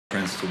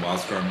entrance to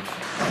WILDSTORM.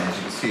 As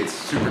you can see, it's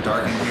super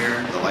dark in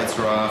here. The lights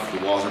are off. The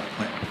walls are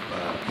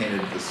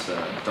painted this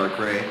dark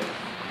gray.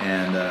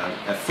 And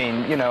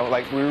you know,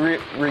 like we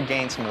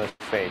regained some of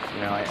the faith.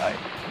 You know,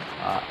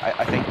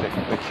 I think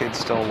that the kids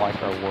still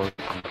like our work,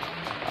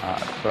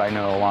 but I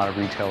know a lot of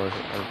retailers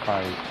are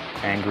probably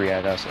angry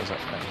at us as a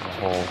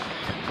whole,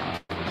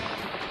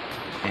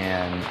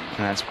 and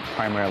that's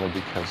primarily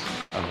because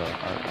of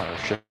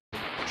our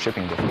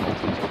shipping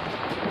difficulties.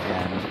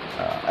 And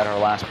at our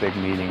last big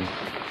meeting,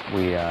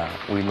 we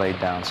laid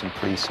down some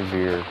pretty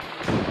severe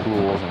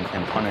rules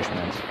and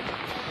punishments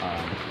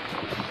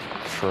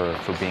for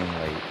being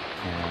late,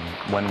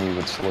 and when we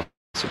would solicit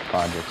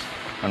projects,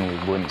 when we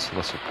wouldn't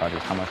solicit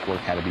projects, how much work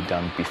had to be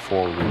done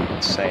before we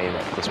would say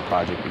that this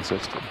project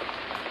existed,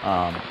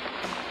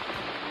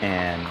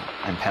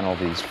 and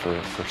penalties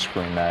for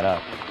screwing that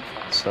up.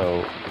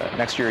 So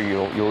next year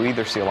you'll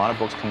either see a lot of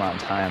books come out in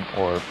time,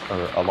 or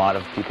a lot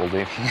of people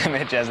leaving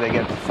Image as they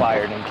get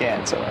fired and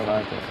can't. So I'm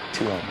not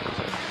too owners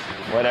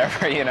or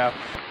whatever, you know.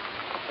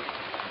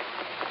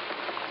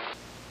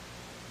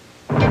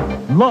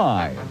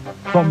 Live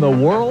from the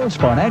world's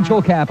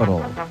financial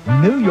capital,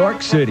 New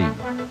York City,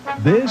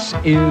 this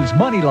is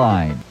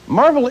Moneyline.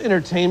 Marvel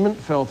Entertainment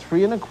fell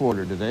 3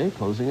 1/4 today,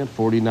 closing at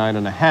 49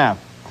 1/2.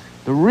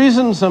 The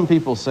reason, some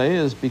people say,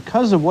 is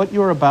because of what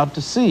you're about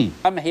to see.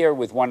 I'm here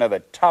with one of the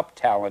top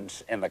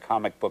talents in the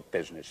comic book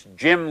business,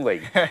 Jim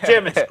Lee.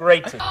 Jim, it's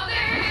great to...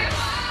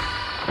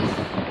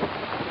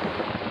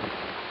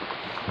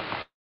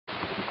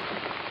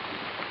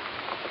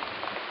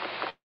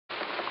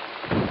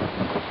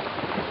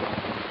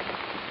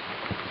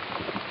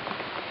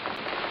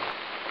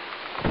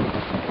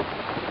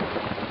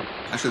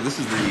 actually, this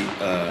is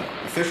the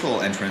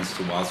official entrance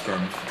to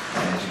WILDSTORM.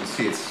 As you can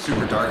see, it's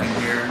super dark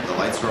in here. The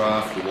lights are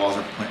off. The walls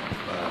are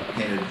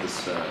painted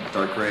this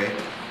dark gray.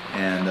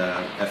 And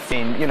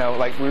you know,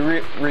 like we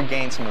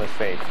regained some of the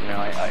faith. You know,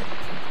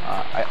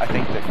 I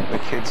think that the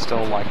kids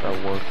still like our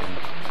work,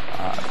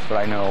 but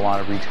I know a lot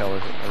of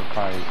retailers are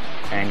probably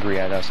angry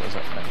at us as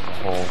a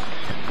whole,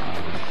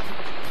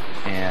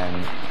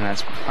 and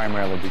that's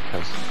primarily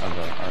because of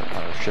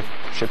our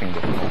shipping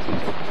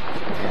difficulties.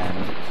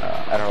 And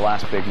at our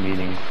last big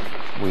meeting,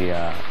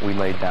 we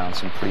laid down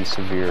some pretty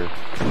severe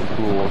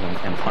rules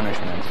and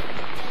punishments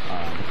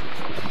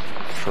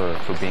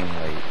for being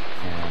late,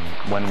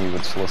 and when we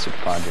would solicit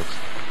projects,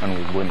 when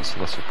we wouldn't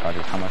solicit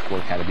projects, how much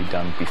work had to be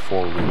done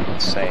before we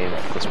would say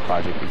that this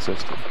project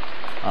existed,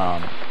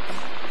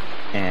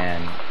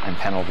 and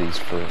penalties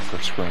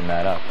for screwing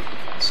that up.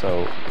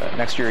 So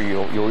next year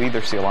you'll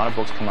either see a lot of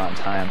books come out in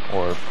time,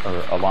 or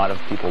a lot of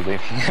people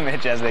leaving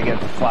Image as they get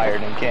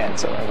fired and can't.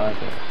 So I'm not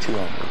too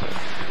owners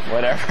or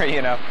whatever,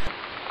 you know.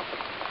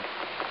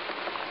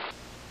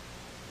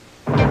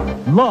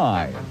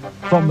 Live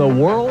from the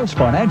world's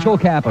financial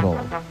capital,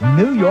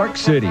 New York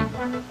City,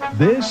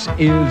 this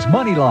is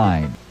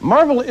Moneyline.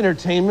 Marvel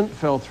Entertainment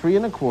fell 3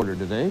 1/4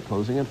 today,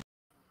 closing at...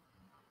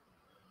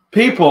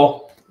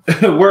 People,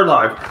 we're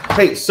live.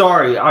 Hey,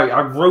 sorry,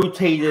 I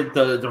rotated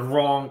the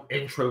wrong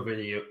intro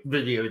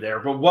video there,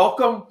 but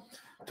welcome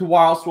to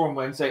WildStorm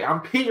Wednesday.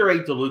 I'm Peter A.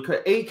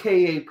 DeLuca,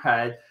 a.k.a.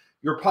 Pad,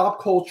 your pop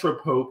culture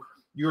pope,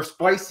 your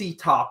spicy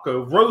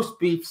taco, roast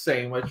beef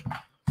sandwich.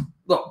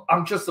 Look,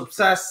 I'm just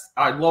obsessed.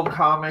 I love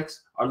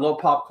comics. I love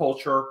pop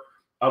culture.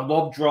 I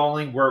love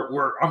drawing.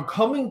 I'm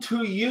coming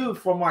to you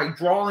from my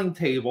drawing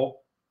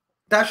table.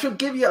 That should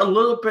give you a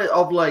little bit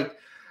of like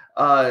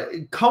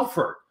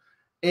comfort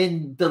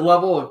in the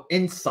level of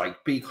insight,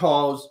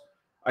 because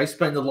I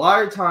spend a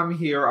lot of time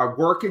here. I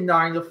work in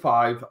 9 to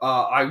 5.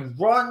 I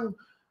run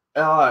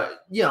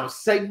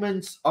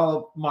segments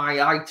of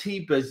my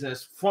IT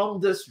business from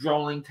this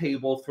drawing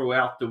table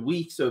throughout the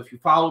week. So if you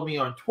follow me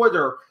on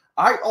Twitter,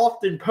 I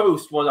often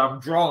post what I'm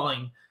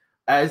drawing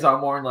as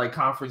I'm on like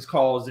conference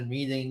calls and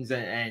meetings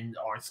and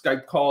on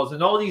Skype calls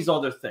and all these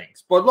other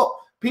things. But look,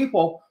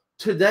 people,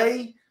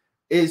 today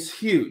is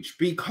huge,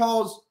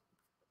 because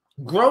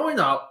growing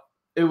up,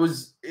 it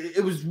was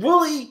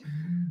really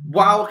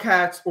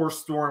WildCATs or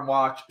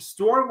Stormwatch.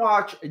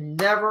 Stormwatch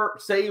never,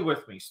 say it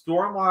with me,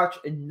 Stormwatch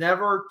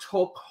never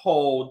took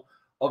hold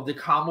of the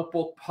comic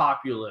book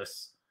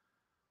populace.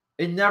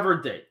 It never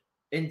did.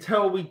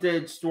 Until we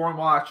did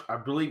Stormwatch, I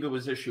believe it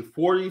was issue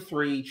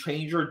 43,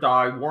 Change or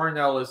Die. Warren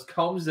Ellis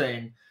comes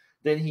in,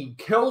 then he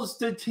kills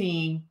the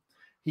team.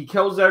 He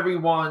kills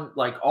everyone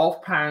like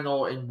off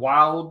panel in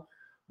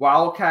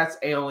WildCATs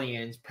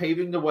Aliens,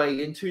 paving the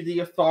way into the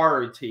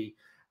Authority.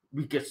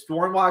 We get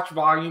Stormwatch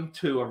Volume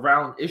 2.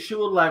 Around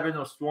issue 11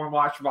 of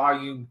Stormwatch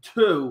Volume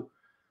 2,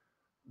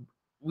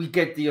 we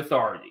get the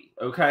Authority,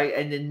 okay?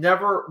 And then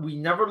we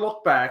never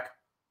look back,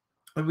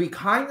 and we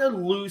kind of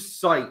lose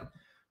sight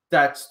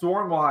that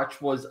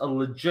Stormwatch was a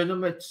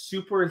legitimate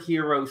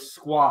superhero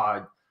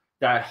squad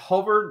that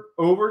hovered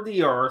over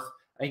the earth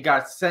and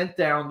got sent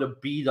down to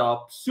beat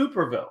up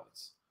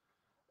supervillains.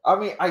 I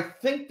mean, I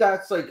think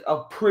that's like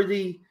a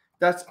pretty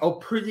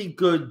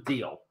good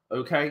deal,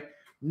 okay?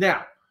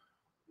 Now,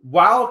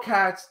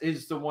 WildCATs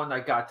is the one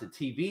that got the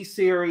TV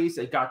series.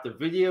 It got the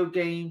video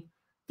game.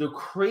 the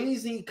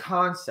crazy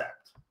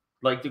concept,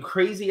 like the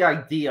crazy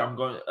idea I'm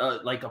going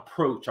like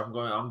approach I'm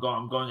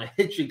going to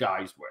hit you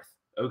guys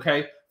with,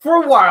 okay?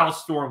 For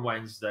WildStorm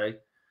Wednesday.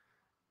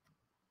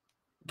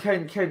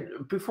 Can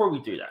before we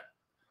do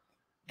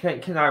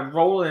that, can I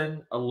roll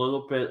in a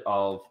little bit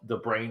of the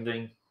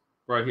branding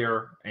right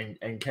here, and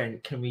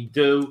can we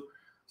do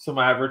some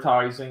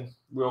advertising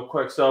real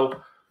quick?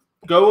 So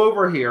go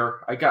over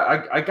here. I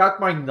got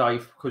my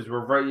knife because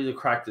we're ready to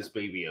crack this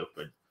baby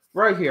open.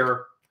 Right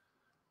here,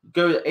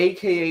 go to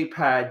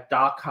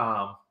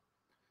akapad.com.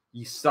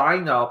 You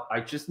sign up.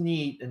 I just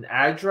need an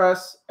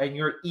address and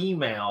your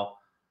email,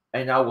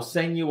 and I will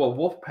send you a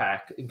wolf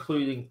pack,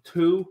 including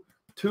two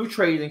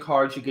trading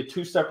cards. You get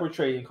 2 separate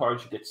trading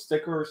cards. You get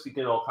stickers. You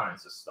get all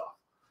kinds of stuff.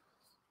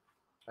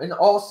 And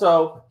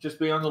also, just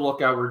be on the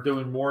lookout. We're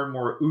doing more and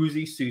more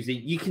Uzi Susie.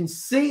 You can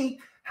see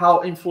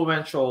how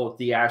influential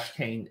the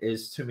Ashcan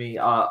is to me.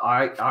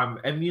 I'm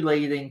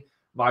emulating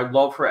my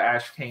love for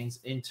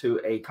Ashcans into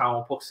a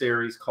comic book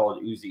series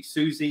called Uzi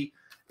Susie.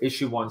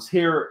 Issue 1's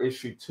here.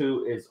 Issue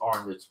 2 is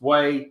on its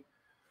way.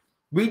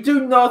 We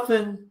do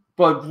nothing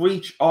but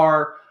reach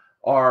our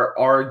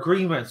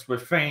agreements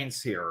with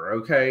fans here,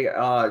 okay?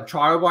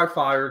 Trial by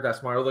Fire,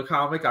 that's my other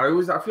comic. I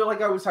feel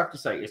like I always have to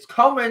say, it's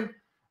coming.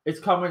 It's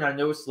coming. I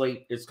know it's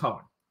late. It's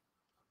coming.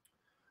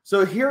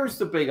 So here's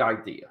the big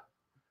idea.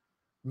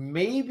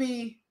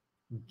 Maybe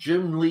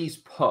Jim Lee's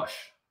push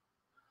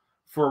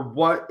for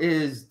what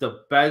is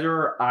the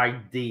better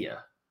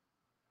idea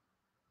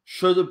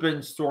should have been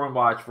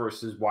Stormwatch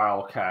versus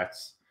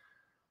WildCATs.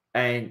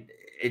 And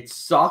it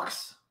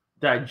sucks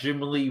that Jim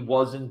Lee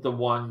wasn't the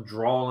one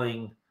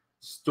drawing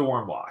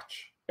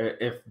Stormwatch.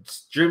 If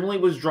Jim Lee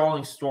was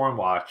drawing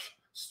Stormwatch,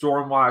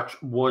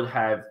 Stormwatch would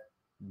have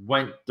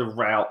went the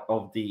route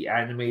of the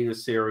animated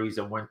series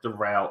and went the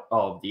route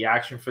of the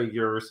action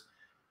figures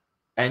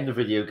and the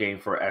video game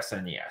for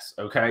SNES,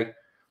 okay?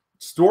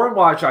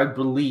 Stormwatch, I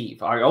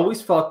believe, I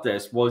always felt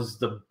this was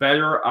the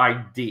better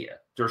idea.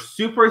 They're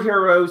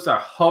superheroes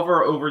that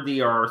hover over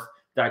the earth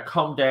that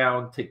come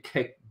down to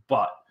kick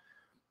butt.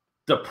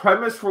 The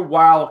premise for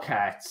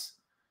WildCATs,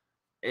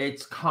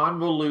 it's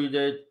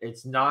convoluted.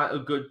 It's not a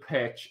good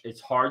pitch. It's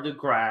hard to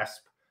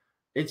grasp.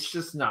 It's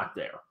just not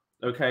there,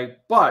 okay?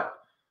 But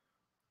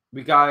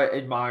we got to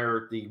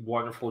admire the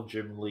wonderful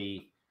Jim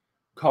Lee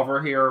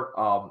cover here.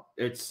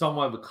 It's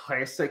somewhat of a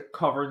classic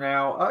cover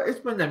now.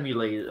 It's been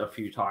emulated a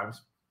few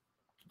times.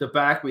 The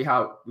back, we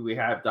have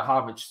the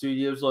Homage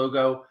Studios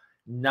logo.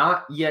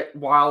 Not yet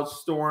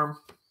WildStorm.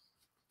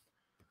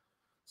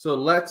 So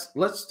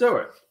let's do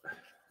it.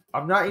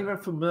 I'm not even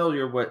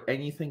familiar with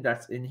anything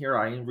that's in here.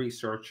 I didn't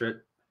research it.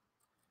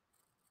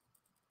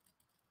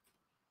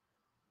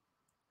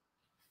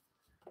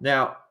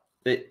 Now,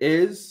 it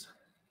is,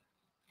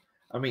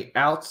 I mean,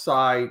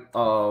 outside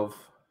of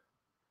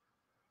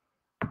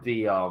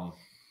the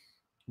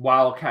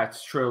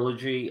WildCATs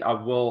trilogy, I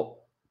will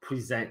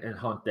present and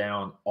hunt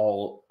down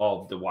all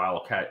of the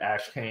WildCAT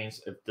Ashcans.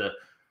 If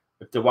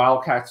the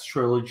WildCATs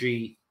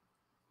trilogy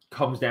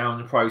comes down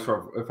in price,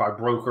 or if I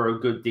broker a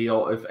good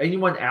deal, if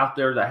anyone out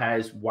there that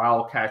has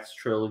WildCATs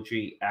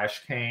trilogy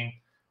Ashcan,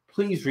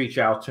 please reach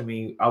out to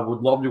me. I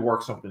would love to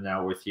work something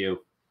out with you.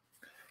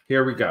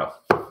 Here we go.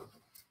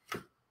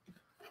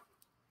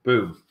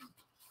 Boom.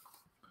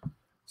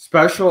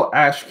 Special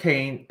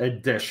Ashcan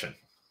edition.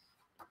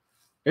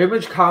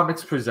 Image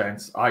Comics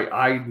presents.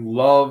 I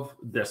love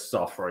this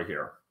stuff right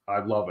here. I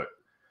love it.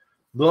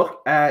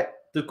 Look at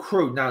the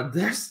crew. Now,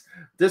 this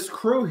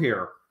crew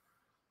here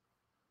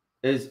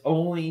is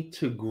only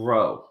to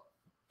grow.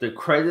 The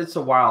credits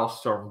of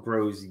WildStorm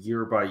grows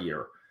year by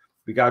year.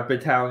 We got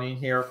Battalion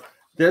here.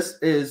 This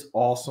is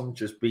awesome,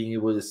 just being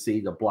able to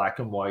see the black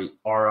and white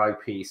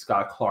RIP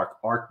Scott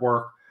Clark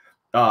artwork.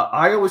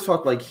 I always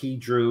felt like he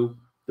drew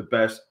the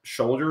best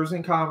shoulders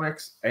in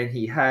comics, and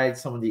he had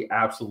some of the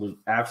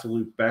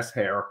absolute best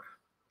hair.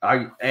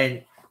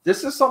 And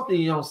this is something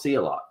you don't see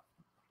a lot.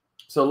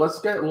 So let's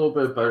get a little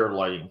bit better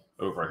lighting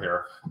over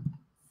here.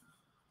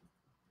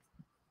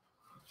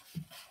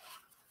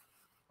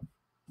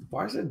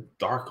 Why is it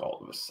dark all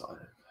of a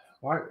sudden?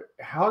 Why?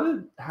 How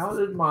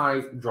did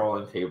my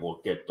drawing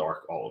table get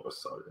dark all of a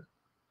sudden?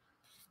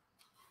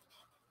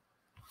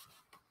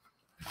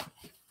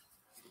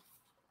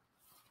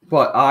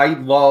 But I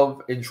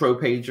love intro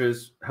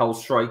pages,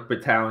 Hellstrike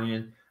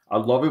Battalion. I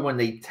love it when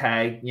they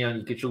tag,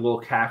 you get your little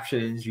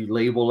captions, you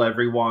label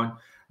everyone.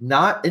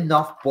 Not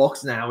enough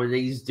books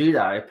nowadays do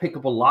that. I pick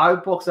up a lot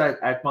of books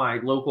at my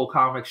local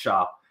comic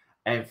shop,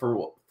 and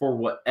for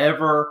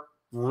whatever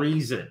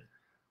reason,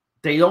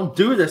 they don't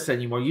do this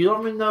anymore. You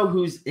don't even know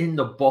who's in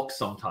the book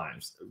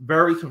sometimes.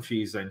 Very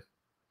confusing.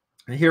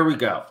 And here we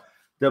go.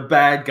 The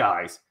bad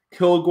guys.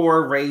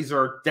 Kilgore,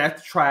 Razor,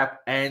 Death Trap,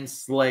 and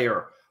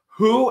Slayer.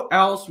 Who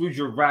else would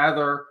you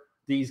rather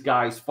these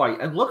guys fight?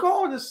 And look at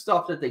all this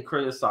stuff that they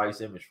criticize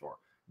Image for.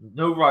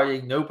 No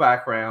writing, no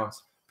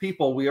backgrounds.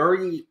 People, we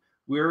already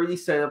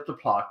set up the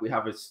plot. We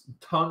have a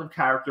ton of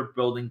character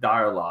building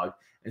dialogue.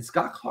 And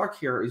Scott Clark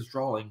here is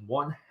drawing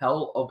one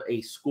hell of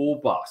a school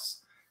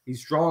bus.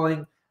 He's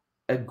drawing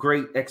a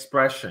great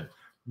expression.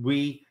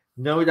 We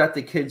know that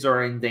the kids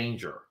are in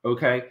danger.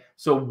 Okay.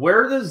 So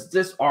where does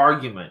this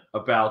argument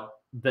about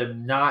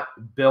them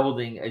not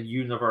building a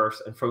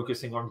universe and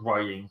focusing on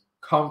writing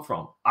come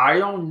from? I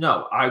don't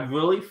know. I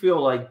really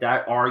feel like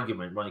that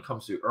argument when it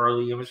comes to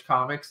early Image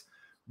comics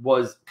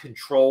was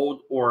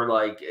controlled, or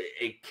like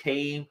it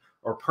came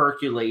or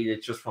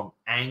percolated just from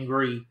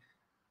angry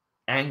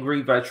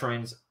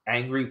veterans,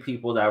 angry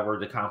people that were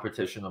the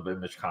competition of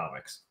Image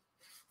Comics.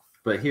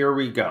 But here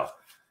we go.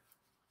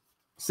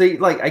 See,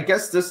 like, I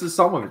guess this is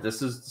some of it.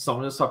 This is some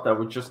of the stuff that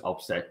would just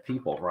upset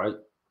people, right?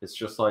 It's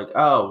just like,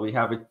 oh, we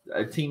have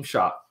a team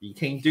shot. You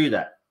can't do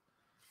that.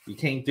 You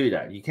can't do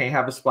that. You can't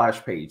have a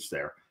splash page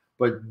there.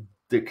 But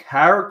the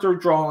character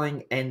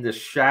drawing and the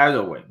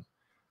shadowing,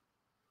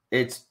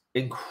 it's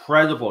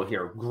incredible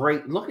here.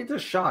 Great. Look at the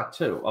shot,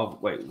 too. Oh,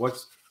 wait,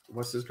 what's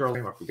this girl's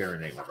name? I forget her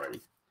name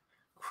already.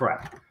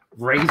 Crap.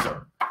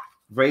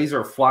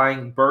 Razor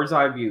flying, bird's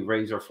eye view,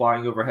 Razor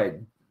flying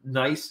overhead.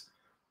 Nice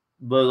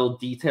little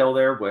detail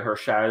there with her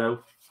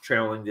shadow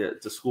trailing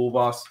the school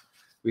bus.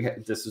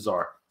 This is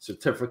our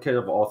certificate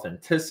of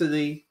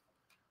authenticity.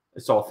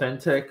 It's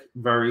authentic.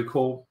 Very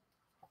cool.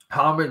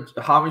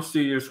 Homage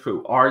Studios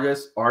crew,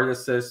 artists,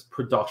 artists,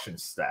 production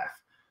staff.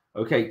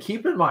 Okay,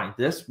 keep in mind,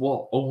 this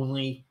will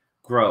only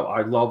grow.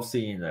 I love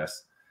seeing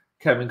this.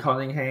 Kevin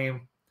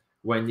Cunningham,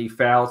 Wendy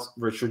Fouts,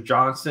 Richard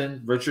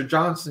Johnson. Richard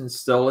Johnson's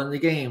still in the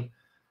game.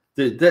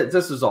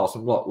 This is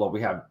awesome. Look,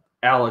 we have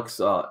Alex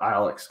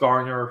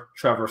Garner,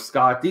 Trevor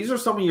Scott. These are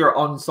some of your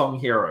unsung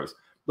heroes.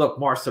 Look,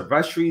 Marcia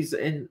Vestri's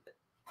in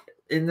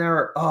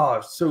there.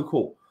 Oh, so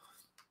cool.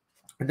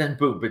 And then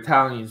boom,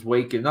 Battalion's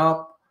waking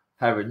up,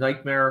 have a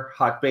nightmare,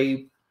 hot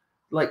babe.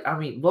 Like, I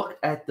mean, look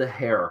at the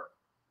hair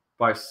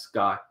by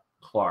Scott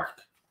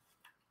Clark.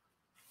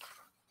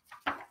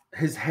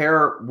 His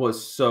hair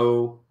was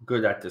so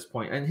good at this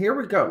point. And here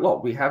we go.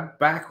 Look, we have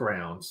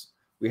backgrounds.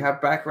 We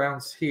have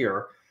backgrounds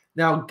here.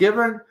 Now,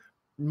 given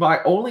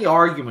my only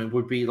argument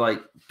would be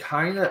like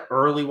kind of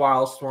early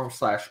WildStorm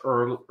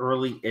 /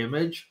 early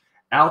Image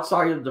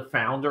outside of the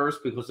founders,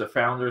 because the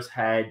founders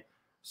had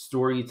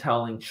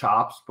storytelling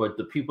chops, but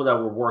the people that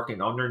were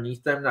working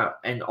underneath them now,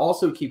 and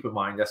also keep in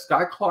mind that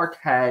Scott Clark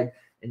had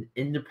an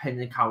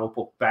independent comic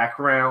book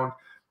background.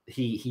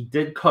 He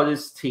did cut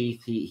his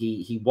teeth.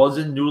 He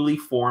wasn't newly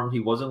formed. He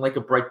wasn't like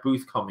a Brett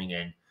Booth coming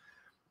in.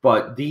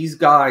 But these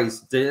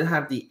guys didn't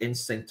have the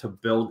instinct to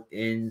build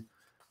in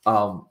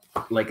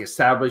like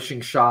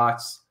establishing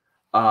shots.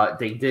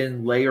 They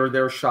didn't layer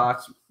their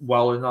shots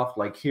well enough.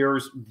 Like,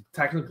 here's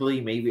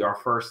technically maybe our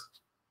first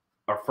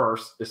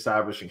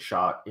establishing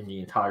shot in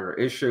the entire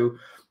issue.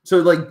 So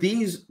like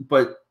these,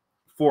 but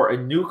for a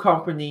new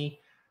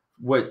company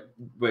with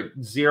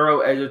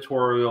zero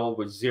editorial,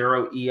 with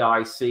zero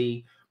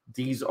EIC,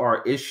 these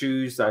are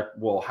issues that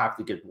will have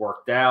to get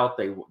worked out.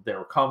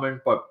 They're coming,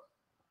 but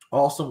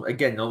also,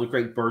 again, another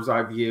great bird's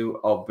eye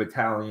view of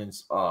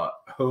Battalion's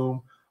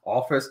home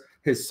office.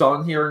 His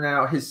son here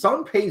now, his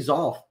son pays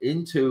off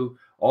into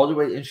all the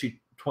way into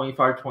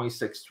 25,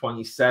 26,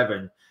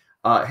 27.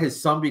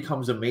 His son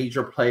becomes a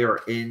major player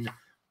in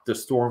the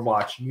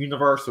Stormwatch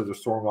universe, or the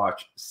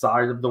Stormwatch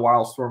side of the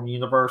WildStorm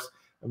universe.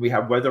 And we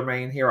have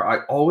Weatherman here. I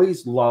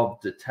always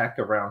loved the tech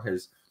around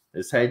his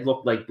head.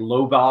 Looked like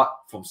Lobot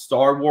from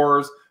Star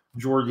Wars,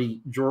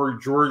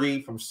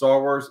 Geordi from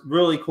Star Wars.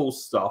 Really cool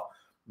stuff.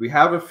 We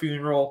have a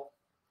funeral.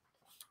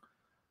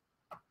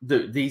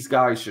 These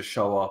guys just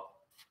show up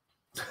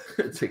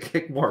to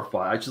kick more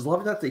butt. I just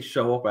love that they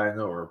show up out of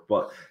nowhere.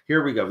 But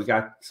here we go. We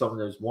got some of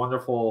those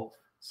wonderful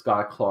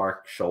Scott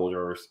Clark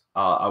shoulders.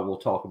 I will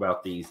talk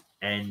about these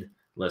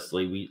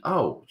endlessly.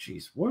 Oh,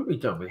 geez, what are we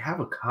doing? We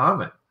have a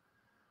comment.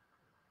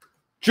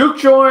 Juke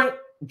joint,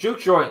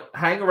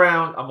 hang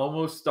around. I'm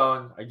almost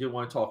done. I do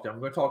want to talk to you. I'm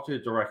going to talk to you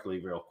directly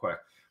real quick.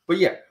 But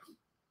yeah,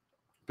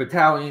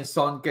 Battalion's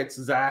son gets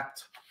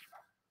zapped.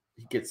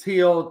 He gets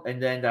healed,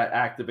 and then that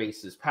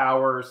activates his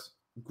powers.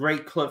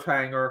 Great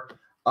cliffhanger.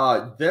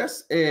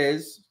 This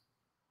is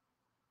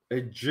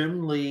a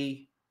Jim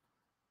Lee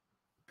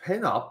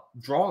pinup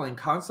drawing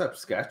concept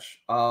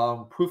sketch,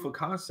 proof of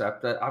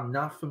concept that I'm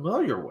not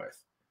familiar with.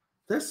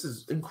 This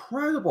is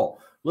incredible.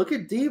 Look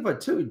at Diva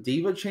too.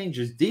 Diva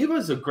changes. Diva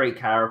is a great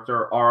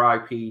character.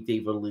 R.I.P.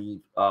 Diva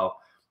Lee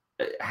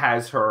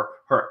has her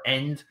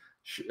end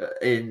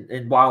in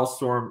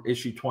WildStorm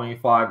issue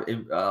 25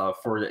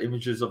 for the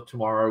Images of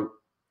Tomorrow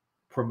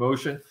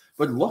promotion.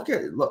 But look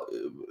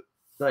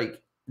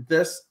like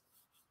this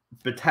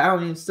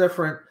Battalion's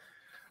different.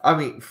 I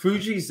mean,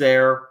 Fuji's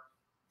there.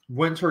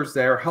 Winter's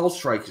there.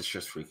 Hellstrike is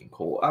just freaking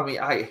cool. I mean,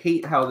 I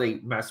hate how they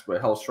mess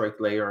with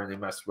Hellstrike later and they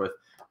mess with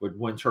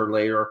Winter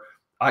later.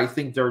 I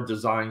think their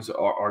designs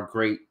are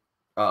great.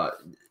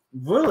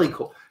 Really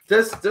cool.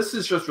 This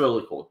is just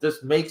really cool.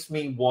 This makes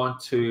me want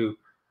to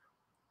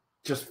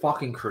just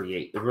fucking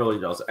create. It really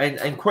does.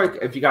 And quick,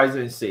 if you guys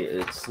didn't see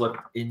it, it slipped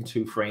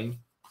into frame.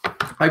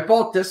 I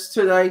bought this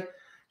today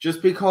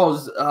just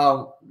because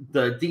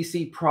the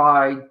DC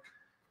Pride,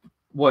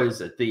 what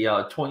is it? The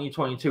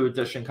 2022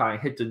 edition kind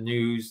of hit the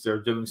news.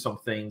 They're doing some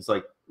things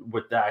like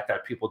with that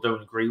people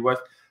don't agree with.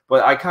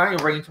 But I kind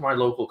of ran to my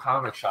local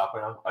comic shop,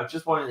 and I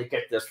just wanted to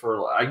get this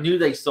for. I knew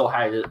they still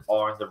had it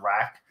on the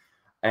rack,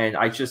 and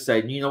I just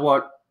said, you know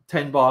what,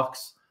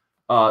 $10.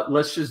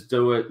 Let's just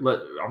do it.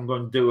 I'm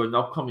going to do an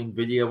upcoming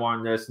video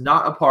on this.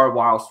 Not a part of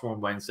WildStorm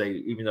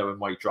Wednesday, even though it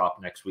might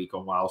drop next week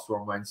on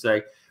WildStorm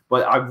Wednesday.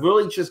 But I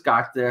really just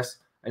got this,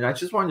 and I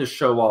just wanted to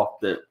show off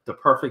the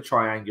perfect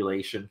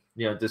triangulation.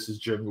 You know, this is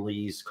Jim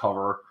Lee's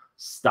cover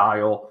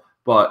style,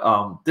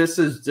 but this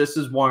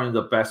is one of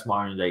the best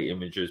modern day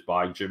images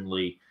by Jim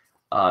Lee.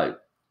 I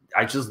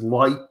just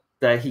like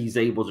that he's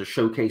able to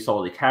showcase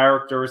all the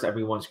characters.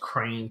 Everyone's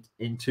craned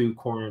into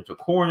corner to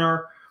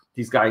corner.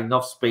 He's got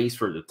enough space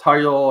for the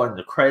title and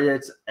the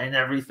credits and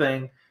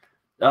everything.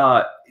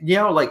 You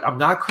know, like, I'm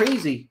not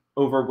crazy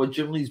over what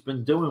Jim Lee's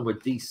been doing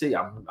with DC.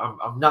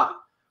 I'm not.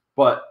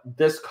 But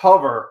this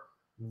cover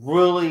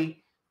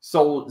really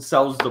sells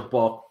the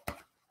book.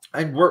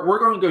 And we're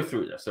going to go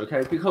through this,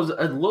 okay? Because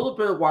a little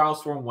bit of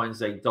WildStorm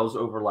Wednesday does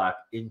overlap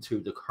into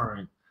the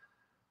current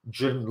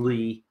Jim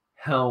Lee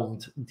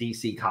helmed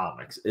DC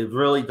Comics. It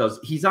really does.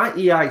 He's not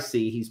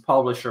EIC. He's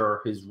publisher.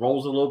 His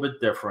role's a little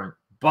bit different.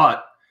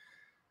 But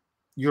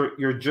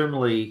you're Jim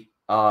Lee.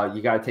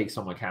 You got to take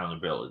some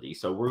accountability.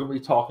 So we're going to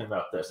be talking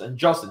about this. And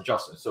Justin.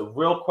 So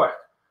real quick,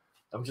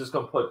 I'm just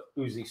going to put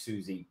Uzi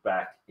Susie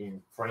back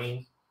in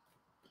frame.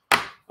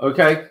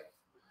 Okay,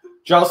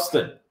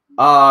 Justin.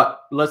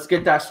 Let's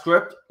get that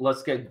script.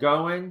 Let's get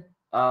going.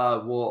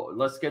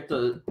 Let's get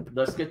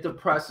the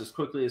press as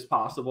quickly as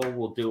possible.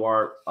 We'll do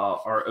our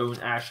own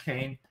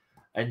Ashcan,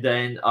 and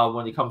then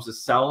when it comes to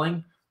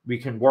selling, we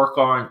can work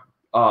on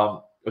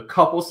a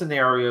couple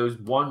scenarios.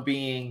 One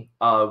being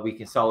we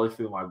can sell it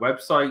through my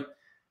website,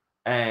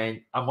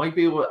 and I might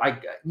be able.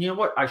 You know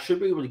what? I should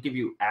be able to give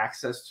you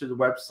access to the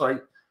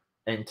website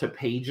and to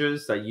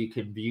pages that you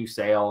can view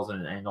sales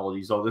and all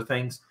these other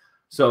things.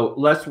 So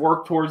let's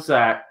work towards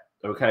that.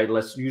 Okay,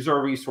 let's use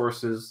our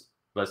resources.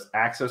 Let's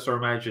access our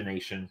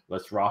imagination.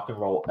 Let's rock and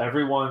roll.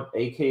 Everyone,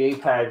 AKA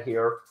Pad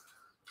here,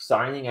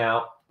 signing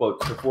out. But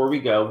before we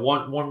go,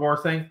 one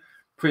more thing.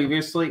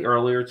 Previously,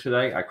 earlier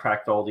today, I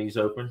cracked all these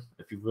open.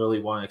 If you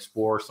really want to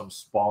explore some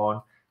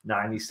Spawn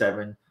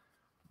 97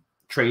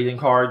 trading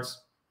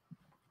cards,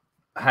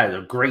 I had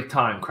a great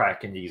time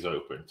cracking these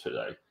open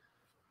today.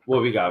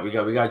 What we got? We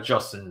got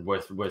Justin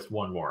with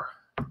one more.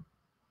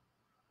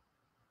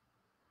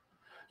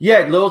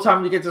 Yeah, little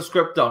time to get the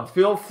script done.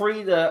 Feel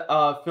free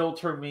to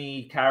filter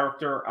me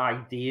character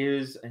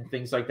ideas and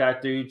things like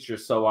that, dudes,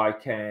 just so I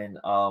can,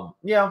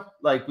 yeah,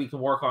 like we can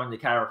work on the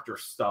character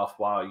stuff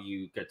while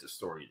you get the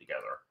story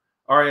together.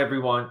 All right,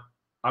 everyone,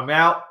 I'm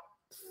out.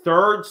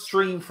 Third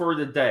stream for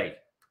the day.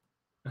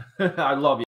 I love you.